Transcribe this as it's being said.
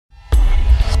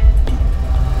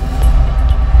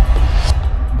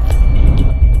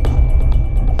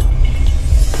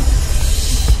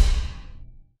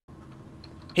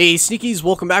Hey Sneakies,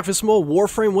 welcome back for some more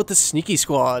Warframe with the Sneaky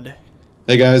Squad.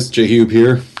 Hey guys, J-Hube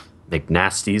here.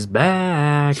 McNasty's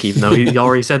back, even though he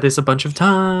already said this a bunch of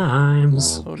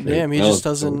times. Oh damn, he just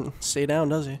doesn't stay down,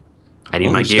 does he? I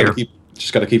need my gear.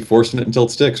 Just gotta keep forcing it until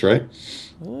it sticks, right?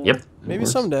 Yep. Maybe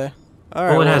someday. All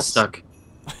right. Well, it has stuck.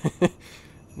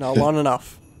 Not long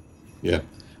enough. Yeah.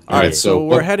 Alright, so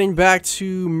we're heading back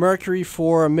to Mercury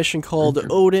for a mission called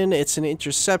Odin. It's an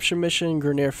interception mission,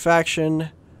 Grineer faction.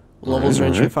 Levels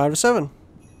range from 5 to 7.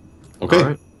 Okay.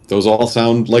 Right. Those all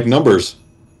sound like numbers.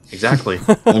 Exactly.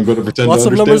 I'm going to pretend Lots to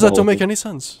of numbers that don't make any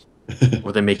sense.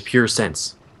 Or they make pure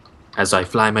sense. As I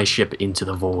fly my ship into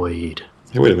the void.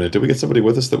 Hey, wait a minute. Did we get somebody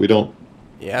with us that we don't...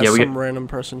 Yeah, some random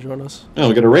person join us. Oh,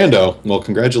 we got a rando. Well,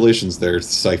 congratulations there,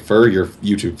 Cypher. You're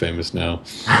YouTube famous now.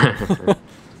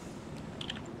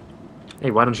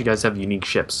 Hey, why don't you guys have unique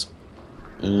ships?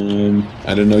 I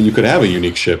didn't know you could have a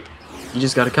unique ship. You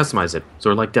just gotta customize it.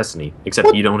 Sort of like Destiny.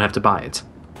 Except you don't have to buy it.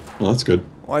 Well, that's good.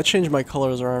 Well, I changed my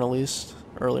colors around at least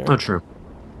earlier. Oh, true.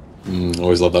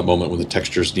 Always love that moment when the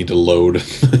textures need to load.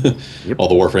 Yep. All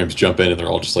the Warframes jump in and they're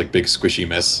all just like big squishy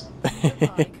mess.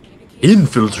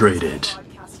 Infiltrated.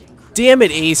 Damn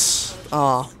it, Ace.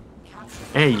 Aw.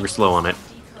 Hey, you were slow on it.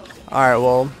 Alright,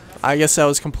 well, I guess that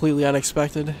was completely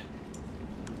unexpected.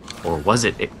 Or was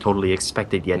it totally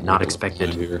expected yet not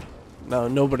expected? Here. No,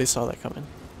 nobody saw that coming.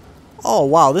 Oh,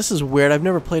 wow, this is weird. I've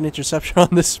never played Interception on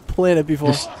this planet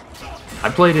before.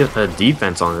 I played a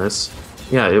defense on this.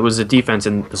 Yeah, it was a defense,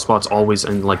 and the spot's always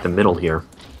in, like, the middle here.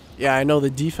 Yeah, I know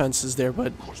the defense is there,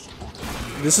 but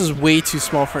this is way too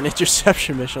small for an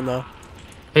interception mission, though.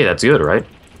 Hey, that's good, right?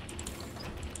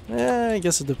 I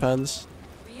guess it depends.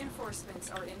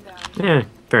 Yeah,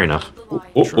 fair enough.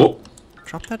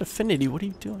 Drop that affinity. What are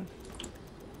you doing?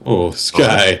 Oh, this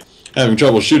guy. Having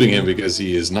trouble shooting him because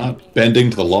he is not bending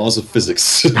to the laws of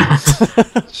physics.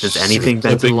 Does anything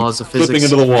bend to the laws of physics? Flipping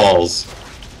into the walls.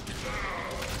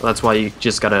 Well, that's why you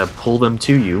just gotta pull them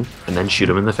to you, and then shoot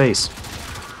them in the face.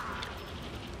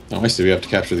 Oh, I see. We have to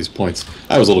capture these points.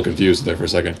 I was a little confused there for a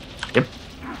second. Yep.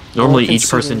 Normally each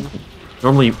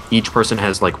person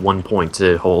has like 1 point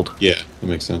to hold. Yeah, that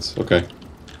makes sense. Okay.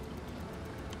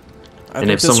 I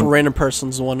think this random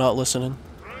person's the one not listening.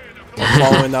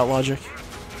 Following that logic.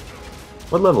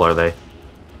 What level are they?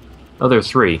 Oh, they're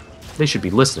 3. They should be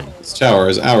listening. This tower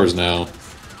is ours now.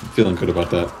 I'm feeling good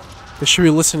about that. They should be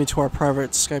listening to our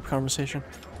private Skype conversation.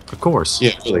 Of course.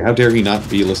 Yeah, really. How dare he not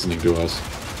be listening to us?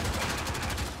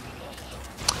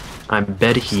 I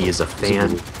bet he is a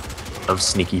fan of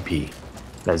Sneaky P.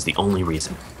 That is the only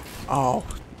reason. Oh.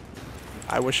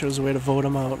 I wish there was a way to vote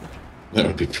him out. That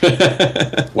would be...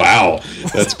 Wow.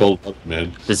 That's cold-blooded,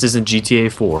 man. This isn't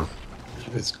GTA 4.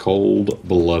 It's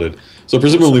cold-blooded. So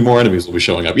presumably more enemies will be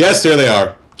showing up. Yes, there they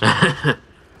are!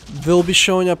 They'll be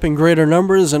showing up in greater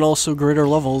numbers and also greater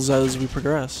levels as we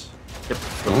progress. Yep.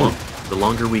 The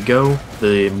longer we go,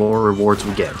 the more rewards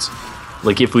we get.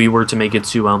 Like if we were to make it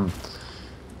to,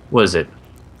 what is it?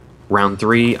 Round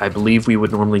 3, I believe we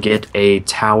would normally get a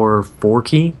tower 4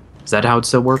 key. Is that how it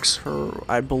still works?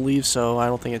 I believe so. I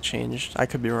don't think it changed. I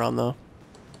could be wrong, though.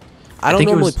 I don't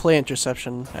normally play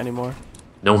Interception anymore.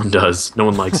 No one does. No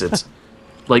one likes it.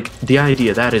 Like, the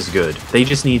idea, that is good. They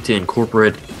just need to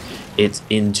incorporate it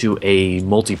into a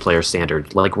multiplayer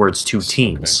standard, like where it's 2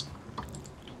 teams.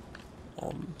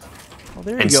 Well,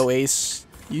 there you go, Ace.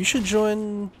 You should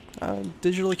join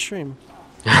Digital Extreme.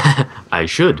 I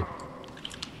should.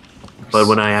 But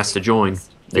when I asked to join,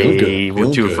 they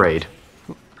were too afraid.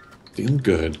 Feeling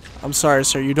good. I'm sorry,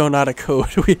 sir. You don't know how to code.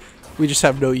 We just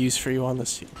have no use for you on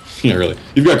this team. Yeah, really.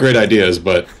 You've got great ideas,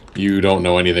 but you don't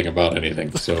know anything about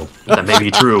anything, so... That may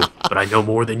be true, but I know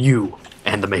more than you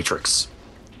and the Matrix.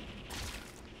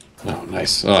 Oh,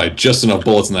 nice. Oh, just enough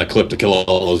bullets in that clip to kill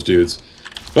all those dudes.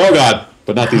 Oh, God!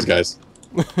 But not these guys.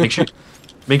 Make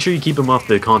sure you keep them off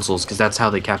the consoles, because that's how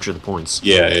they capture the points.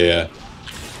 Yeah.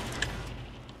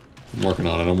 I'm working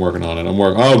on it,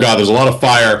 Oh, God, there's a lot of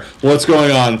fire. What's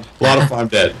going on? I'm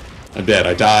dead.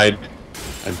 I died.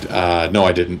 No,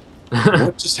 I didn't.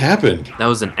 What just happened? That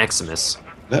was an Eximus.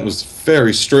 That was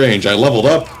very strange. I leveled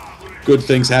up. Good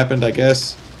things happened, I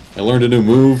guess. I learned a new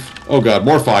move. Oh, God,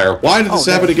 more fire. Why did this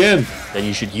happen again? Then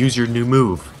you should use your new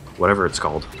move. Whatever it's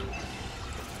called.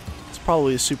 It's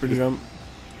probably a super jump.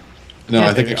 No,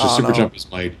 I think actually super jump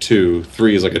is my 2.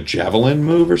 3 is like a javelin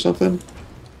move or something.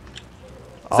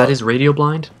 Is that his radio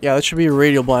blind? Yeah, that should be a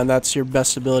radio blind. That's your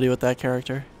best ability with that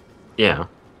character. Yeah.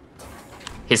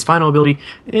 His final ability,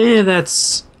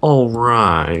 that's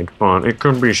alright, but it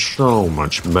could be so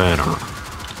much better.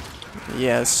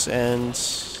 Yes, and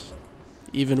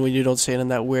even when you don't say it in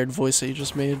that weird voice that you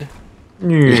just made.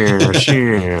 Yes, It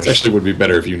yes. actually would be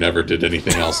better if you never did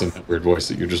anything else in that weird voice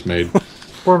that you just made.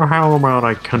 Well, how about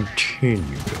I continue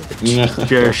it?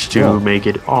 Just to make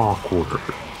it awkward.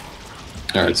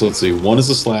 All right, so let's see. 1 is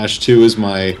a slash. 2 is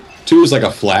my 2 is like a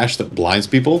flash that blinds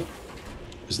people.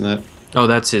 Isn't that? Oh,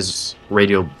 that's his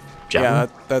radio javelin?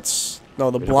 Yeah, that's... No,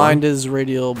 the Radial blind blind? is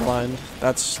radial blind.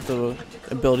 That's the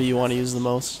ability you want to use the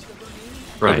most.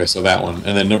 Right. Okay, so that one.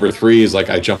 And then number 3 is like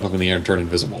I jump up in the air and turn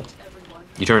invisible.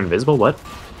 You turn invisible? What?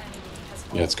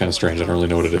 Yeah, it's kind of strange. I don't really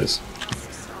know what it is.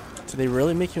 Did they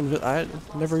really make you I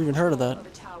never even heard of that.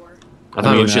 I thought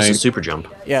it mean, was just I- a super jump.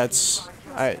 Yeah, it's...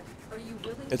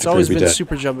 It's Could always be been dead.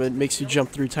 super jump. It makes you jump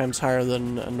 3 times higher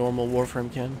than a normal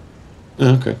Warframe can.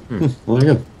 Oh, okay. Well, there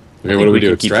you go. Okay, what Think do we do?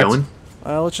 could keep Extract?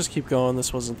 going? Let's just keep going.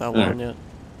 This wasn't that Alright. long yet.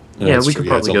 Yeah, that's we true. could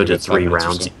probably it's go only to about 5 3 minutes or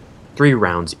rounds. so. 3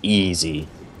 rounds easy.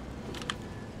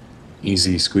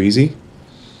 Easy squeezy.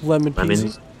 Lemon I mean,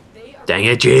 peasy. dang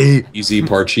it, G! Easy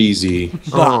parcheesi.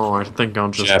 Oh, I think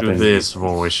I'll just Japanese. do this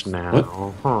voice now.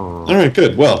 What? All right,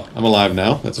 good. Well, I'm alive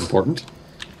now. That's important.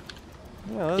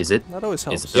 Yeah, that, Is it? That always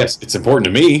helps. Is Yes, it's important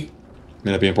to me.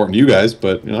 May not be important to you guys,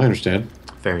 but I understand.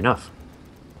 Fair enough.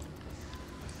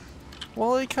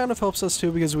 Well, it kind of helps us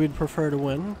too because we'd prefer to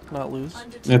win, not lose.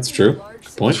 That's true.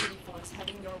 Good point.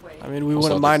 I mean, we Also,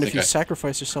 wouldn't I mind think if you I-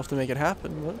 sacrifice yourself to make it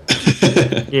happen.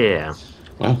 But Yeah.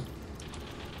 Wow.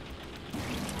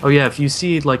 Oh yeah, if you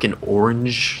see like an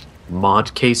orange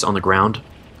mod case on the ground,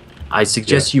 I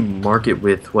suggest you mark it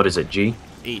with, what is it, G?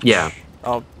 H. Yeah.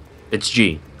 Oh, It's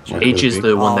G. Mark H with is G.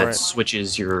 the one that Alright.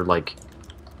 switches your, like,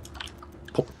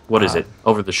 what is it?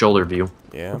 Over the shoulder view.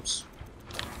 yeah. Oops.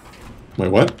 Wait,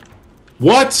 what?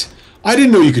 What? I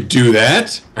didn't know you could do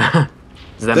that.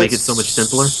 Does that make it so much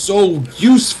simpler? So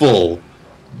useful.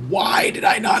 Why did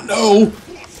I not know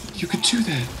you could do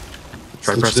that?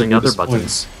 Try It's pressing legitimately other disappointing.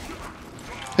 buttons.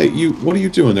 Hey, you. What are you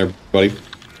doing there, buddy?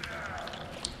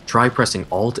 Try pressing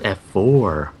Alt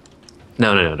F4.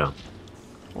 No.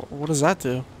 What does that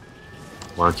do?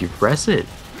 Why don't you press it?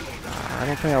 I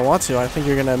don't think I want to. I think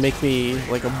you're gonna make me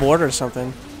like a board or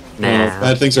something. Nah.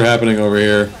 Bad things are happening over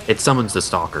here. It summons the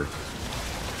stalker.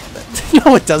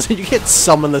 No, it doesn't. You can't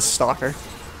summon the stalker.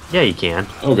 Yeah, you can.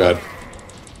 Oh god.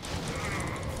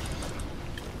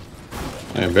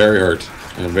 I am very hurt.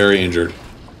 I am very injured.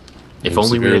 If I'm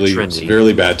only we had severely, Trinity.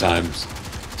 severely bad times.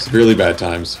 Severely bad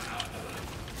times.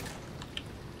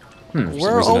 For some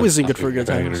We're reason, always I'm in good for not good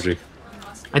getting times. energy.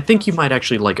 I think you might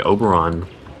actually like Oberon,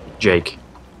 Jake.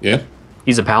 Yeah,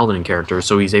 He's a paladin character,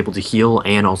 so he's able to heal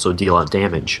and also deal out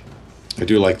damage. I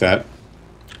do like that.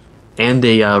 And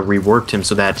they reworked him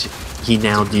so that he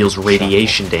now deals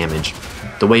radiation damage.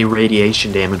 The way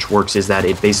radiation damage works is that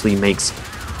it basically makes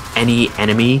any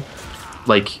enemy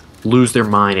like lose their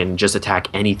mind and just attack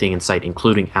anything in sight,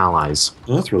 including allies.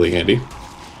 Well, that's really handy.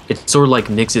 It's sort of like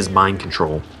Nyx's mind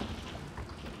control.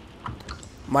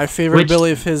 My favorite Which-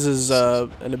 ability of his is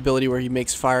an ability where he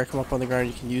makes fire come up on the ground.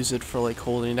 You can use it for like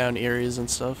holding down areas and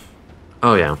stuff.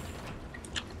 Oh yeah.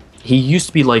 He used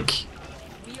to be like,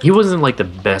 he wasn't like the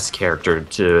best character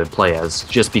to play as,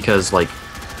 just because like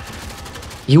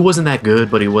he wasn't that good,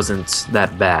 but he wasn't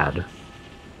that bad.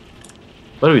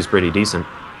 But he was pretty decent.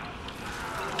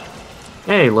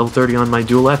 Hey, level 30 on my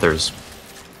dual ethers.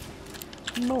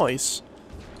 Nice.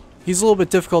 He's a little bit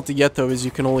difficult to get though, as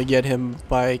you can only get him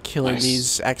by killing Nice.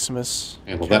 these Eximus.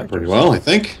 Handled that pretty characters. well, I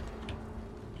think.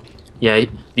 Yeah,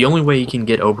 the only way you can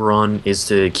get Oberon is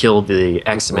to kill the Girls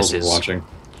are Eximuses, watching.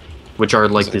 which are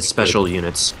like Sounds the good. special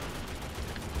units.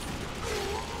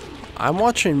 I'm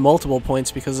watching multiple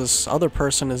points because this other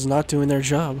person is not doing their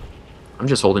job. I'm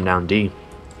just holding down D.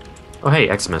 Oh hey,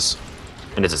 Eximus.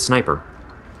 And it's a sniper.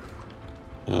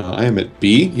 I am at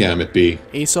B. Yeah, I'm at B.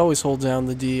 Ace always holds down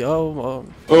the D. Oh,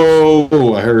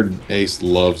 Oh, I heard Ace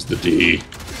loves the D.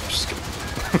 Just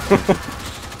kidding.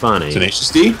 Funny. Tenacious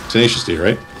D? Tenacious D,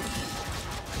 right?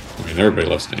 I mean, everybody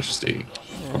loves Tenacious D.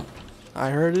 I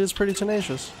heard it is pretty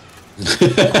tenacious.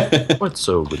 What's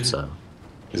up?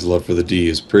 His love for the D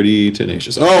is pretty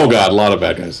tenacious. Oh god, a lot of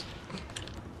bad guys.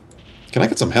 Can I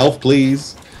get some health,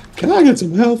 please? Can I get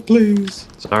some health, please?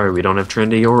 Sorry, we don't have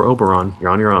Trinity or Oberon. You're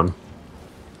on your own.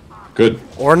 Good.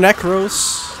 Or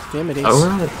Necros. Damn it, Ace.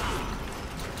 Alright.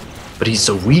 But he's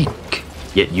so weak,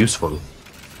 yet useful.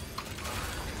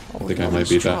 I think I might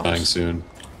be dying soon.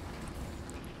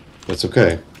 That's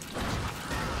okay.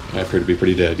 I appear to be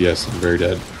pretty dead. Yes, I'm very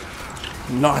dead.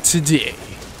 Not today.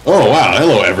 Oh, wow.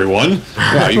 Hello, everyone.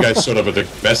 Wow, you guys showed up at the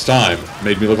best time.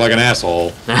 Made me look like an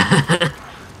asshole.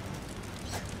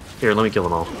 Here, let me kill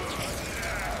them all.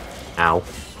 Ow.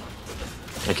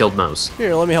 I killed most.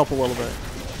 Here, let me help a little bit.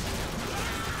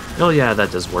 Oh yeah, that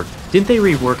does work. Didn't they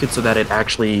rework it so that it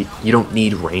actually you don't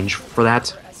need range for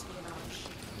that?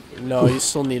 No, you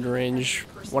still need range.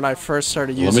 When I first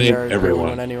started using Eliminate it, I barely everyone.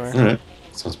 went anywhere. Alright.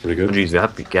 Sounds pretty good. Jeez,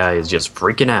 that guy is just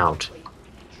freaking out.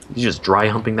 He's just dry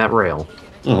humping that rail.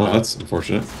 Oh, well, that's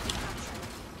unfortunate.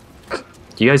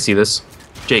 Do you guys see this?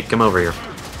 Jake, come over here.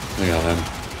 Hang on,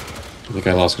 I think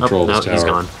I lost control of this tower. He's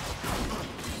gone.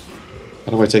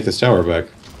 How do I take this tower back?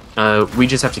 We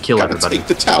just have to kill Gotta everybody. take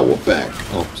the tower back.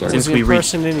 Oh, sorry. Since Is he we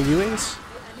impersonating you, Ace?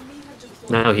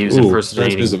 No, he was Ooh,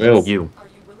 impersonating is available. you.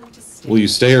 Will you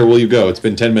stay or will you go? It's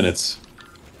been 10 minutes.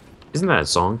 Isn't that a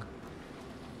song?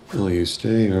 Will you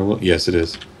stay or will... Yes, it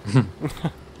is.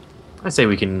 I say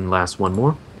we can last one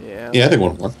more. Yeah. Yeah, I think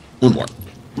one more. One more.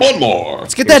 One more!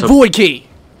 Let's get that void key!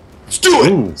 Let's do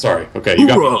it! Ooh. Sorry. Okay,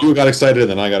 Hoorah. you got excited and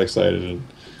then I got excited and...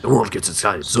 The world gets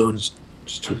excited, son.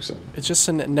 Just too excited. It's just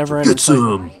a never-ending Get cycle.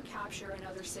 some. Capture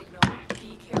another signal.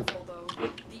 Be careful though.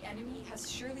 The enemy has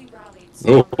surely rallied.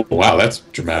 Oh, wow, that's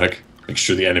dramatic. Make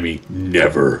sure the enemy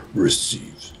never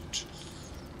receives it.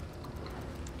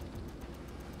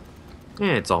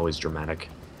 Yeah, it's always dramatic.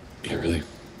 Yeah, really.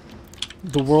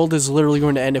 The world is literally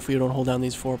going to end if we don't hold down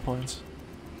these 4 points.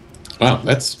 Wow,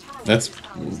 that's...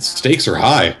 Stakes are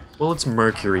high. Well, it's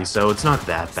Mercury, so it's not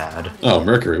that bad. Oh,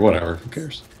 Mercury, whatever. Who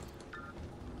cares?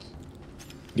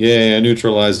 Yay, I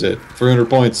neutralized it. 300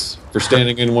 points for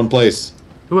standing in one place.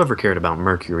 Whoever cared about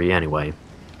Mercury anyway?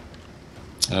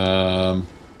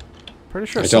 Pretty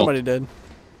sure I don't. somebody did.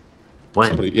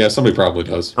 When? Somebody probably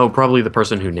does. Oh, probably the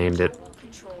person who named it.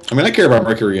 I mean, I care about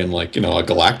Mercury in, like, you know, a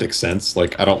galactic sense.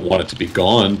 Like, I don't want it to be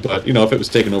gone, but, you know, if it was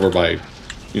taken over by,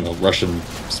 you know, Russian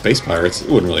space pirates, it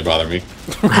wouldn't really bother me.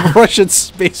 Russian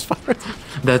space pirates.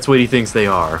 That's what he thinks they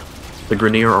are. The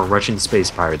Grenier are Russian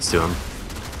space pirates to him.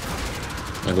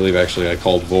 I believe, actually, I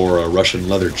called Vor a Russian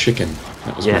leather chicken.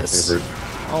 That was Yes. my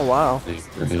favorite Oh, wow. thing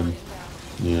for him.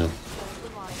 Yeah.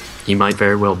 He might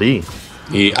very well be.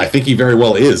 I think he very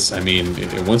well is. I mean,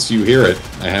 once you hear it,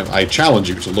 I challenge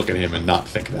you to look at him and not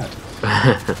think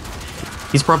that.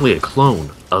 He's probably a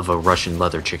clone of a Russian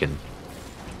leather chicken.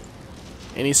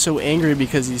 And he's so angry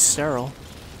because he's sterile.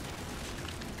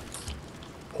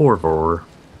 Poor Vor.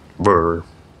 Vor.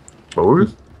 Vor?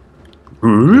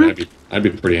 I'd be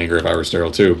pretty angry if I were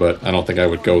sterile too, but I don't think I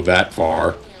would go that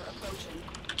far.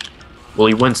 Well,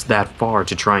 he went that far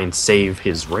to try and save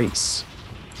his race,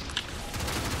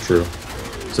 True.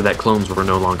 so that clones were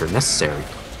no longer necessary.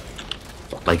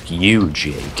 Like you,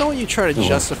 Jake. Don't you try to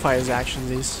justify his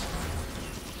actions, Ace.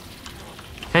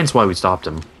 Hence why we stopped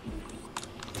him.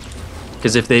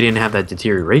 Because if they didn't have that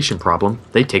deterioration problem,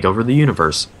 they'd take over the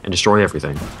universe and destroy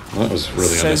everything. Well, that was really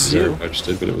Says unnecessary you. what I just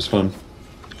did, but it was fun.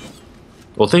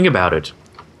 Well, think about it.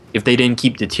 If they didn't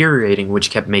keep deteriorating, which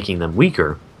kept making them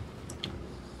weaker,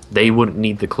 they wouldn't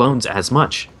need the clones as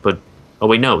much. But, oh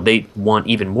wait, no, they want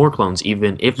even more clones,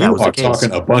 even if that You was the are case.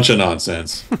 talking a bunch of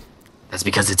nonsense. That's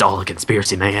because it's all a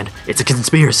conspiracy, man. It's a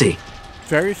conspiracy.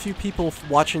 Very few people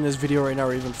watching this video right now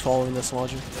are even following this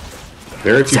logic.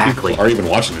 Very few Exactly. people are even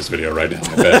watching this video right now,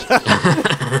 I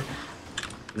bet.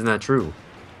 Isn't that true?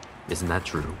 Isn't that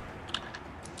true?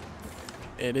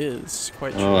 It is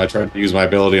quite true. Oh, I tried to use my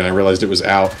ability and I realized it was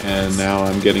out, and now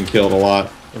I'm getting killed a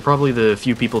lot. And probably the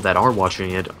few people that are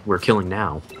watching it we're killing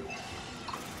now.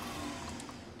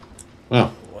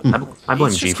 Wow. I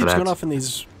blame Ace G just for keeps going that. off in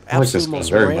these I like this absolute gun most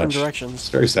very random much. directions. It's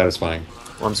very satisfying.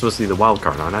 Well, I'm supposed to be the wild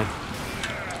card, aren't I?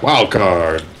 Wild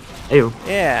card. Ew.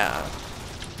 Yeah.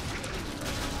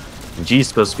 And G's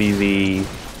supposed to be the...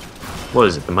 What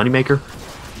is it? The moneymaker?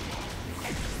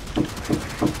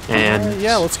 And...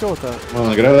 Yeah, let's go with that. Come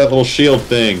on, get out of that little shield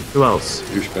thing. Who else?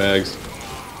 Douchebags.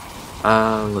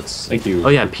 Let's see. Thank you. Oh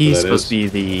yeah, for P's that supposed is.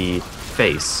 to be the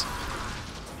face.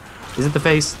 Is it the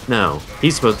face? No.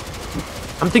 He's supposed...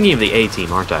 I'm thinking of the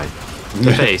A-team, aren't I?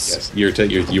 The face.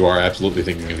 Yes, you are absolutely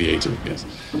thinking of the A-team, yes.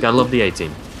 Gotta love the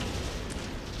A-team.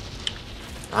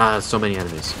 Ah, so many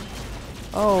enemies.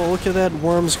 Oh, look at that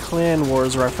Worms Clan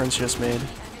Wars reference just made.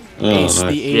 Oh, Ace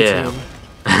nice. the A-team.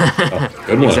 Oh,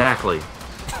 good one. Exactly.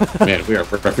 Man, we are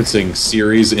referencing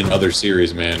series in other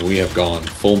series, man. We have gone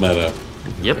full meta.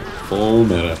 Yep. Full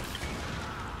meta.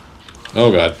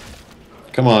 Oh, God.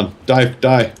 Come on. Die.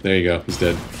 Die. There you go. He's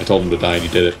dead. I told him to die, and he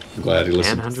did it. I'm glad he And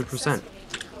listened. 100%.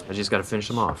 I just gotta finish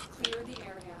them off. Clear the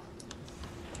area.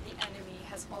 The enemy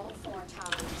has all 4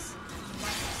 towers.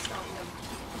 Must stop them.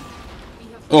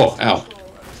 We have Oh, lost ow. control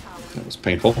of the tower. That was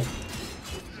painful.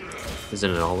 Isn't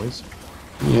it always?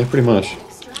 Yeah, pretty much.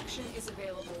 Extraction is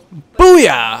available.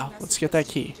 Booyah! Let's get that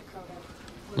key.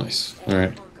 Nice.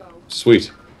 Alright.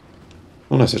 Sweet.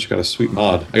 Oh, nice. I just got a sweet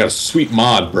mod. I got a sweet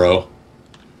mod, bro.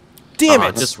 Damn Ah,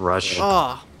 it! just rush.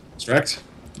 Ah, Distract?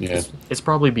 Yeah. It's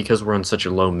probably because we're on such a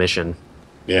low mission.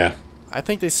 Yeah. I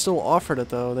think they still offered it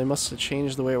though. They must have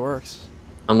changed the way it works.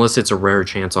 Unless it's a rare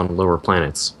chance on lower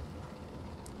planets.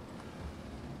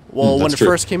 Well, when That's it true.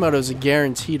 first came out, it was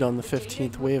guaranteed on the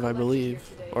 15th wave, I believe,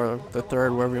 or the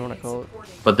third, whatever you want to call it.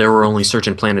 But there were only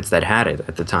certain planets that had it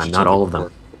at the time, not all of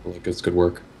them. Like, it's good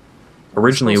work.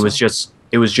 Originally, it was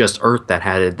just Earth that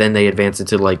had it. Then they advanced it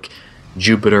to like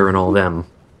Jupiter and all them.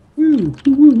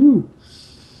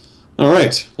 All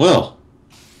right. Well,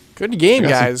 Good game, I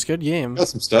got some- guys. Good game. got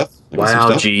some stuff. I got some Wow,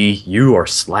 stuff. G, you are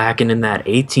slacking in that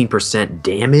 18%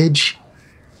 damage.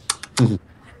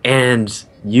 And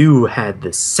you had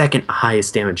the second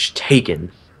highest damage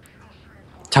taken,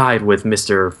 tied with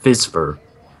Mr. Fizfer.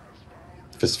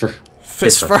 Fistfur.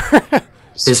 Fistfur.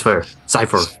 Fizfer.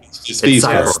 Cypher. It's It's Yes,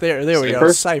 Cypher. there we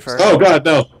go. Cypher. Oh god,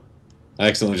 no! I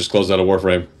accidentally just closed out a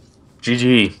Warframe.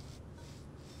 GG.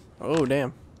 Oh,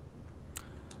 damn.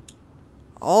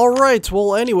 All right.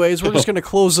 Well, anyways, we're just going to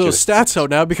close those stats out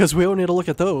now because we don't need to look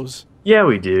at those. Yeah,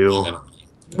 we do.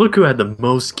 Look who had the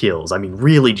most kills. I mean,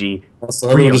 really, G. So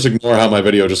everyone just ignore how my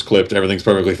video just clipped. Everything's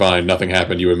perfectly fine. Nothing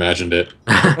happened. You imagined it.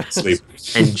 Sleep.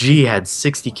 And G had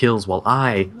 60 kills, while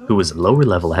I, who was lower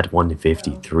level, had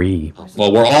 153.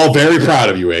 Well, we're all very proud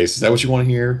of you, Ace. Is that what you want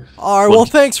to hear? All right. Well,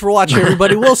 thanks for watching,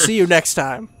 everybody. We'll see you next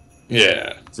time.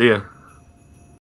 Yeah. See ya.